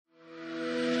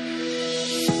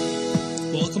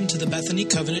the Bethany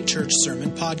Covenant Church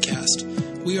Sermon Podcast.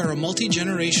 We are a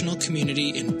multi-generational community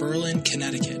in Berlin,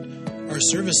 Connecticut. Our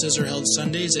services are held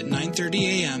Sundays at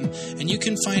 9:30 a.m., and you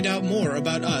can find out more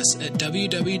about us at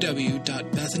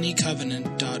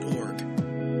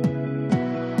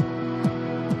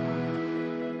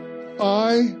www.bethanycovenant.org.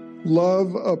 I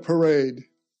love a parade.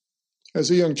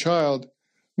 As a young child,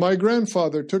 my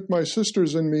grandfather took my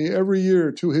sisters and me every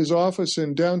year to his office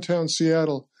in downtown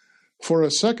Seattle for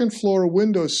a second-floor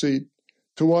window seat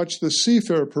to watch the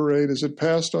Seafair parade as it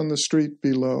passed on the street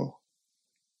below.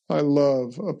 I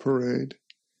love a parade.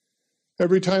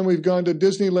 Every time we've gone to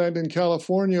Disneyland in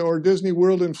California or Disney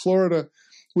World in Florida,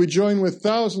 we join with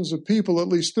thousands of people at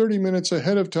least 30 minutes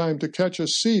ahead of time to catch a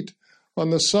seat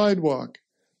on the sidewalk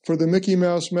for the Mickey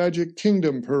Mouse Magic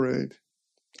Kingdom parade.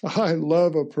 I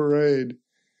love a parade.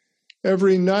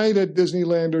 Every night at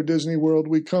Disneyland or Disney World,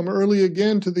 we come early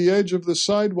again to the edge of the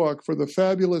sidewalk for the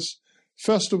fabulous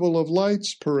Festival of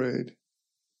Lights parade.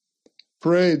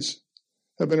 Parades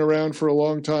have been around for a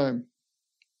long time.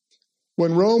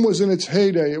 When Rome was in its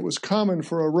heyday, it was common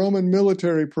for a Roman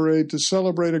military parade to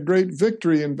celebrate a great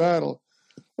victory in battle,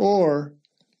 or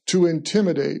to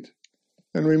intimidate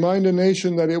and remind a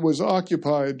nation that it was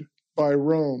occupied by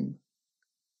Rome.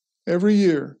 Every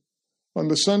year, on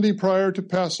the Sunday prior to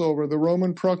Passover, the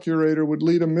Roman procurator would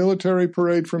lead a military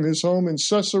parade from his home in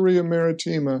Caesarea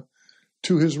Maritima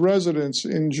to his residence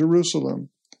in Jerusalem.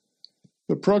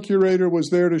 The procurator was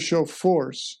there to show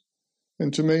force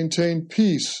and to maintain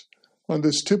peace on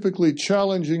this typically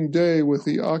challenging day with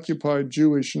the occupied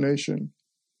Jewish nation.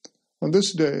 On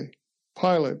this day,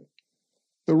 Pilate,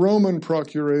 the Roman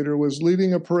procurator, was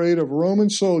leading a parade of Roman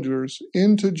soldiers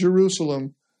into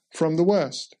Jerusalem from the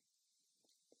west.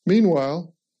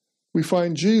 Meanwhile, we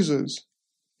find Jesus,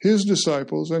 his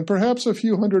disciples, and perhaps a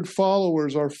few hundred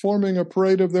followers are forming a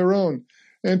parade of their own,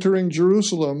 entering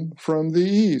Jerusalem from the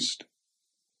east.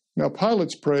 Now,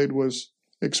 Pilate's parade was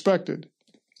expected.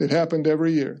 It happened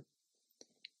every year.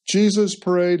 Jesus'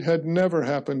 parade had never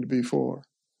happened before,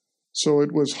 so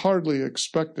it was hardly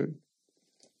expected.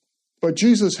 But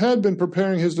Jesus had been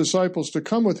preparing his disciples to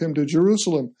come with him to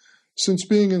Jerusalem since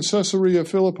being in Caesarea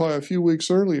Philippi a few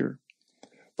weeks earlier.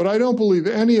 But I don't believe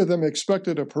any of them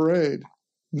expected a parade.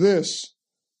 This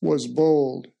was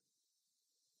bold.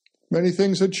 Many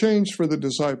things had changed for the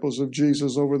disciples of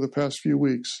Jesus over the past few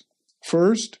weeks.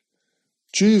 First,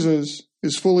 Jesus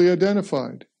is fully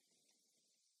identified.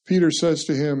 Peter says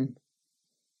to him,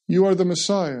 "You are the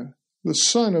Messiah, the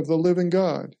Son of the living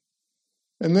God."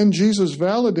 And then Jesus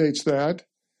validates that,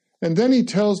 and then he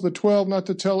tells the 12 not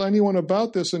to tell anyone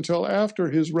about this until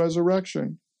after his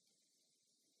resurrection.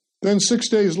 Then 6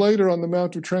 days later on the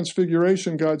Mount of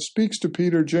Transfiguration, God speaks to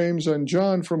Peter, James, and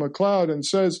John from a cloud and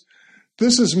says,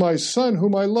 "This is my Son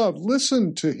whom I love.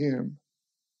 Listen to him."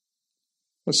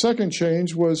 A second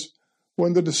change was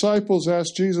when the disciples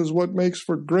asked Jesus what makes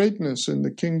for greatness in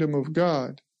the kingdom of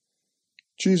God.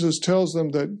 Jesus tells them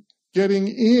that getting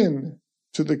in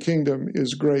to the kingdom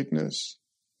is greatness.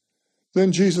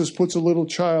 Then Jesus puts a little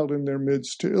child in their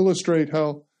midst to illustrate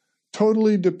how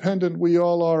totally dependent we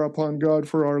all are upon God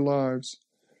for our lives,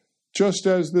 just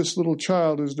as this little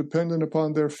child is dependent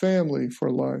upon their family for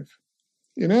life.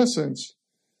 In essence,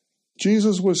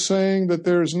 Jesus was saying that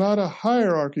there is not a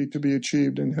hierarchy to be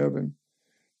achieved in heaven.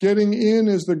 Getting in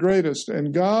is the greatest,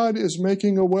 and God is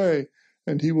making a way,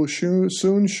 and he will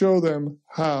soon show them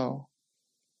how.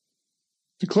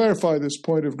 To clarify this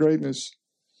point of greatness,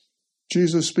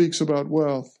 Jesus speaks about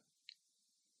wealth.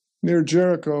 Near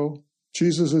Jericho,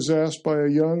 Jesus is asked by a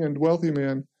young and wealthy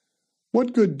man,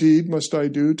 "What good deed must I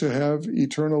do to have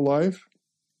eternal life?"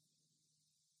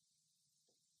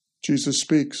 Jesus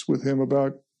speaks with him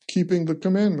about keeping the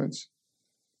commandments.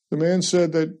 The man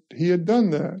said that he had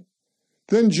done that.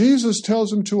 Then Jesus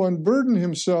tells him to unburden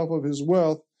himself of his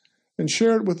wealth and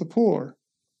share it with the poor.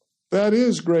 That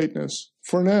is greatness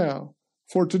for now,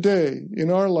 for today, in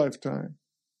our lifetime.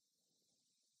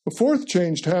 A fourth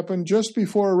change happened just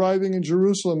before arriving in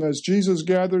Jerusalem as Jesus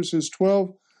gathers his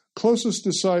 12 closest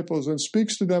disciples and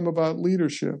speaks to them about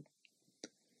leadership.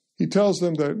 He tells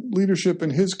them that leadership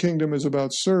in his kingdom is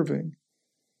about serving.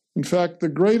 In fact, the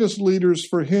greatest leaders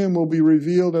for him will be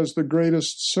revealed as the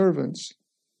greatest servants.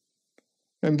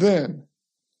 And then,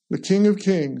 the King of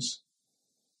Kings,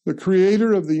 the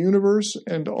creator of the universe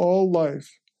and all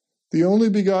life, the only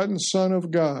begotten Son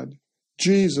of God,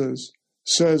 Jesus,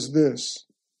 says this,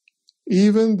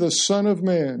 "Even the Son of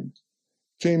Man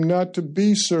came not to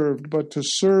be served, but to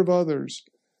serve others,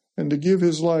 and to give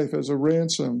his life as a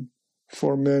ransom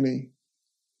for many."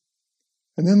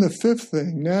 And then the fifth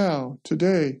thing, now,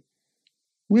 today,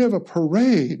 we have a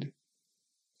parade.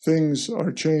 things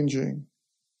are changing.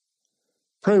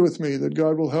 Pray with me that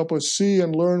God will help us see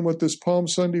and learn what this Palm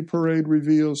Sunday parade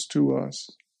reveals to us.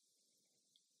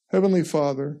 Heavenly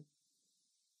Father,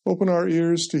 open our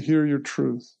ears to hear your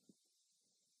truth.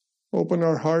 Open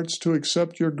our hearts to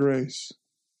accept your grace.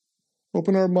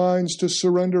 Open our minds to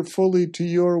surrender fully to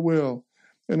your will,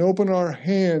 and open our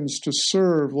hands to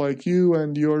serve like you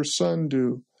and your Son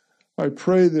do. I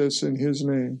pray this in his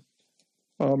name.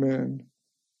 Amen.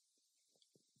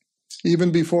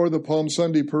 Even before the Palm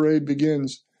Sunday parade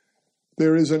begins,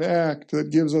 there is an act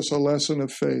that gives us a lesson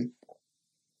of faith.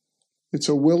 It's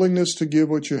a willingness to give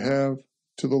what you have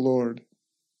to the Lord.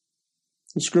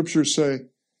 The scriptures say,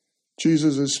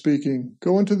 Jesus is speaking,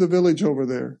 "Go into the village over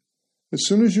there. As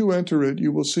soon as you enter it,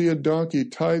 you will see a donkey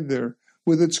tied there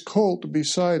with its colt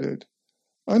beside it.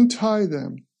 Untie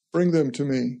them, bring them to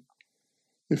me.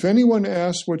 If anyone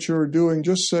asks what you are doing,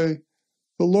 just say,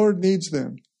 'The Lord needs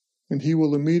them,' and he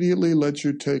will immediately let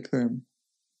you take them."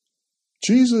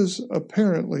 Jesus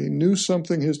apparently knew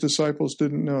something his disciples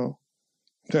didn't know.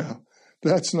 Now,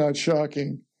 that's not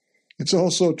shocking. It's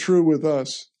also true with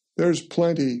us. There's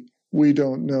plenty we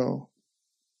don't know.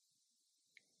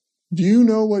 Do you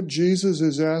know what Jesus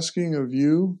is asking of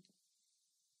you?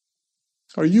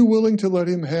 Are you willing to let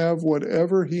him have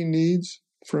whatever he needs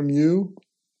from you?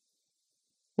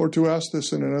 Or to ask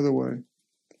this in another way,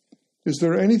 is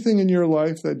there anything in your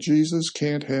life that Jesus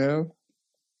can't have?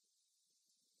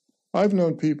 I've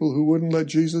known people who wouldn't let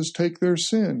Jesus take their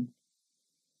sin.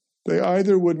 They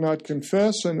either would not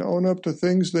confess and own up to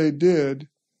things they did,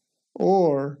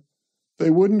 or they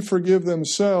wouldn't forgive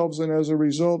themselves and as a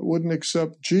result wouldn't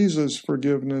accept Jesus'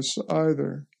 forgiveness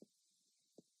either.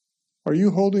 Are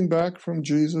you holding back from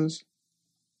Jesus?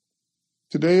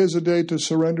 Today is a day to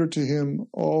surrender to him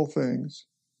all things.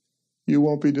 You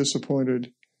won't be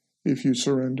disappointed if you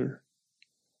surrender,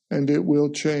 and it will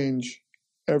change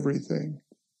everything.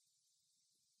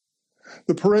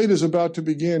 The parade is about to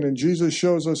begin, and Jesus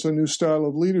shows us a new style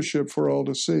of leadership for all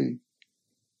to see.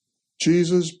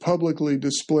 Jesus publicly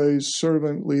displays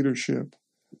servant leadership.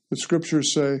 The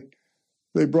scriptures say,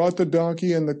 "They brought the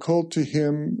donkey and the colt to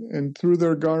him and threw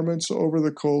their garments over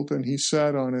the colt, and he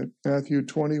sat on it." Matthew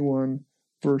 21,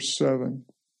 verse 7.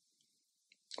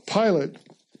 Pilate,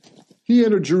 he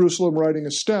entered Jerusalem riding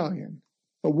a stallion,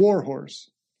 a war horse.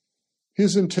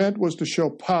 His intent was to show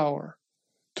power,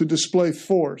 to display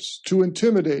force, to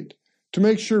intimidate, to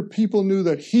make sure people knew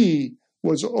that he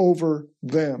was over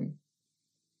them.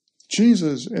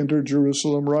 Jesus entered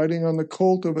Jerusalem riding on the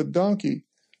colt of a donkey,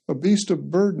 a beast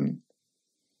of burden.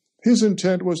 His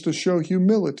intent was to show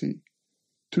humility,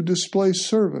 to display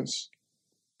service,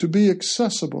 to be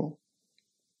accessible,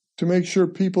 to make sure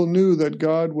people knew that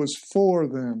God was for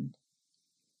them.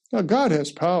 Now, God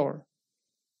has power.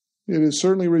 It is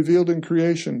certainly revealed in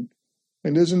creation,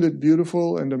 and isn't it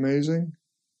beautiful and amazing?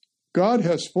 God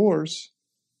has force.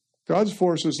 God's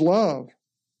force is love.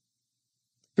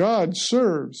 God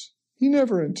serves. He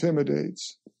never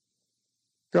intimidates.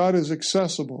 God is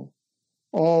accessible,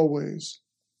 always.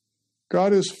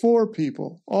 God is for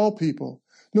people, all people,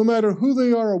 no matter who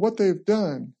they are or what they've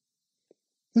done.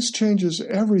 This changes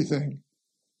everything.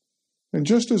 And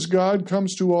just as God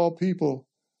comes to all people,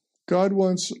 God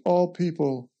wants all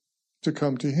people to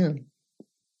come to him.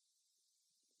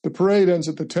 The parade ends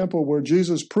at the temple where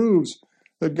Jesus proves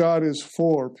that God is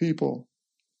for people.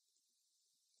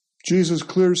 Jesus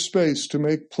clears space to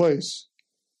make place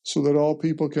so that all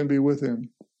people can be with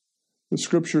him. The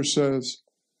scripture says,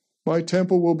 "My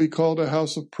temple will be called a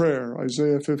house of prayer,"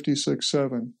 Isaiah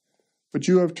 56:7. "But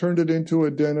you have turned it into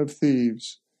a den of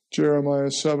thieves," Jeremiah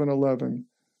 7:11,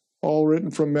 all written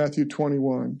from Matthew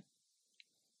 21.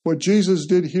 What Jesus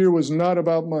did here was not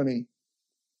about money.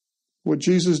 What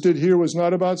Jesus did here was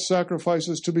not about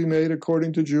sacrifices to be made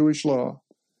according to Jewish law.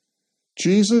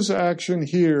 Jesus' action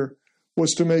here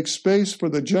was to make space for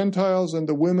the Gentiles and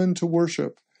the women to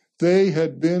worship. They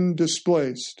had been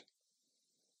displaced.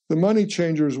 The money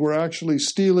changers were actually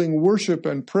stealing worship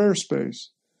and prayer space.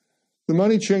 The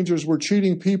money changers were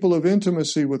cheating people of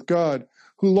intimacy with God,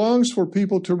 who longs for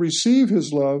people to receive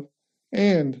his love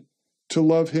and to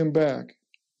love him back.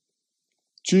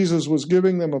 Jesus was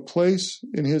giving them a place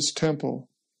in his temple.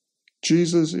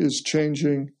 Jesus is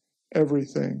changing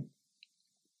everything.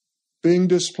 Being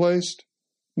displaced,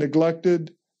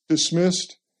 neglected,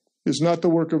 dismissed is not the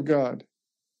work of God.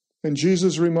 And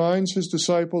Jesus reminds his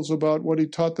disciples about what he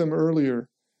taught them earlier,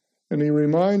 and he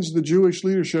reminds the Jewish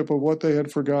leadership of what they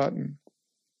had forgotten,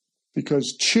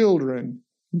 because children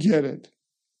get it.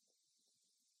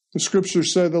 The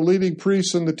scriptures say the leading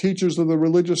priests and the teachers of the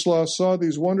religious law saw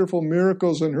these wonderful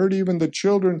miracles and heard even the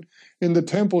children in the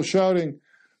temple shouting,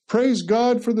 Praise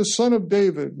God for the Son of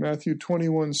David, Matthew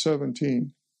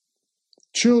 21:17.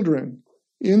 Children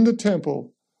in the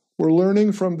temple were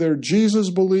learning from their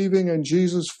Jesus-believing and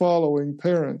Jesus-following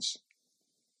parents.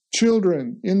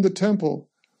 Children in the temple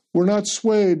were not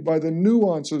swayed by the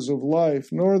nuances of life,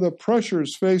 nor the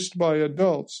pressures faced by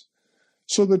adults.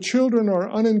 So the children are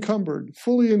unencumbered,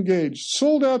 fully engaged,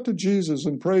 sold out to Jesus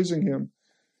and praising him.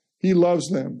 He loves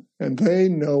them, and they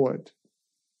know it.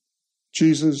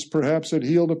 Jesus perhaps had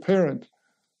healed a parent,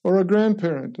 or a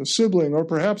grandparent, a sibling, or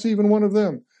perhaps even one of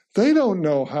them. They don't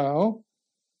know how,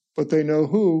 but they know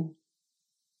who.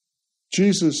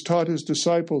 Jesus taught his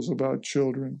disciples about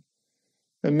children,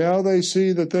 and now they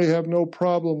see that they have no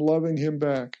problem loving him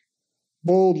back,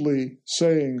 boldly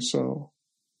saying so.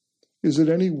 Is it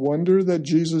any wonder that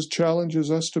Jesus challenges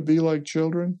us to be like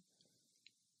children?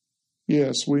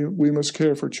 Yes, we must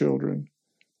care for children.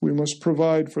 We must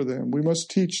provide for them. We must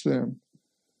teach them.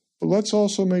 But let's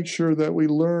also make sure that we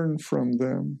learn from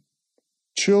them.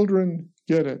 Children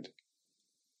get it.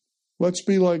 Let's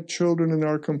be like children in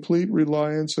our complete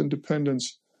reliance and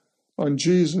dependence on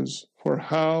Jesus for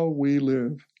how we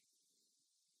live.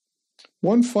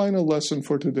 One final lesson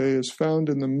for today is found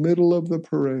in the middle of the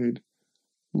parade,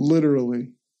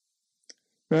 literally.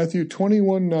 Matthew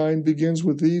 21:9 begins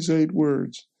with these 8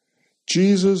 words.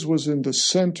 Jesus was in the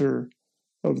center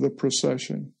of the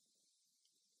procession.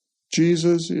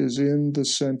 Jesus is in the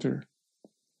center.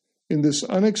 In this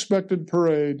unexpected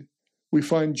parade, we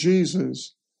find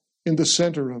Jesus in the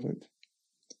center of it.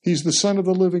 He's the Son of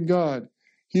the living God.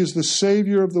 He is the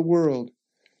Savior of the world.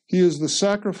 He is the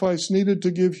sacrifice needed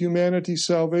to give humanity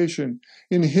salvation.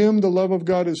 In him, the love of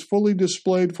God is fully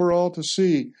displayed for all to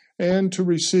see and to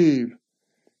receive.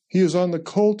 He is on the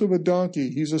colt of a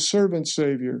donkey. He's a servant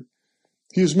Savior.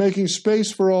 He is making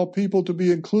space for all people to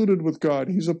be included with God.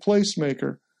 He's a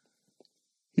placemaker.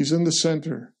 He's in the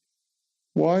center.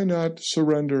 Why not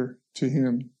surrender to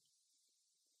him?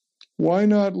 Why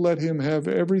not let him have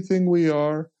everything we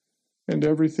are and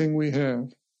everything we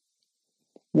have?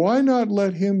 Why not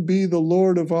let him be the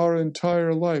Lord of our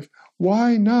entire life?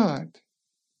 Why not?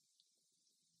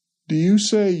 Do you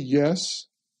say yes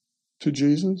to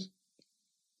Jesus?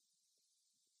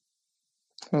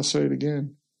 I'll say it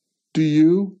again. Do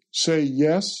you say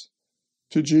yes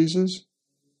to Jesus?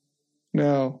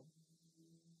 Now,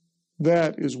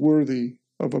 that is worthy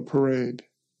of a parade.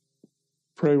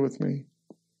 Pray with me.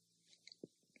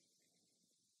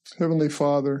 Heavenly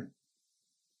Father,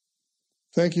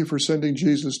 thank you for sending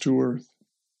Jesus to earth,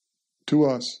 to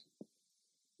us,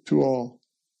 to all.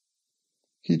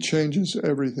 He changes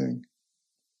everything.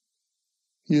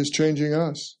 He is changing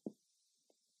us.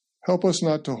 Help us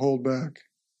not to hold back.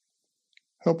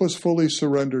 Help us fully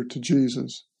surrender to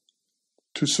Jesus,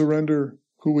 to surrender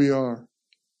who we are,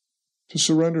 to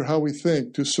surrender how we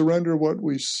think, to surrender what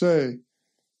we say,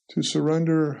 to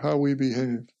surrender how we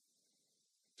behave,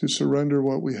 to surrender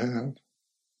what we have.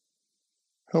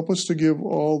 Help us to give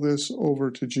all this over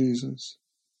to Jesus.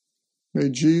 May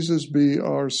Jesus be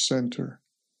our center.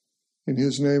 In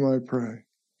his name I pray.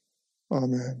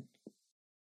 Amen.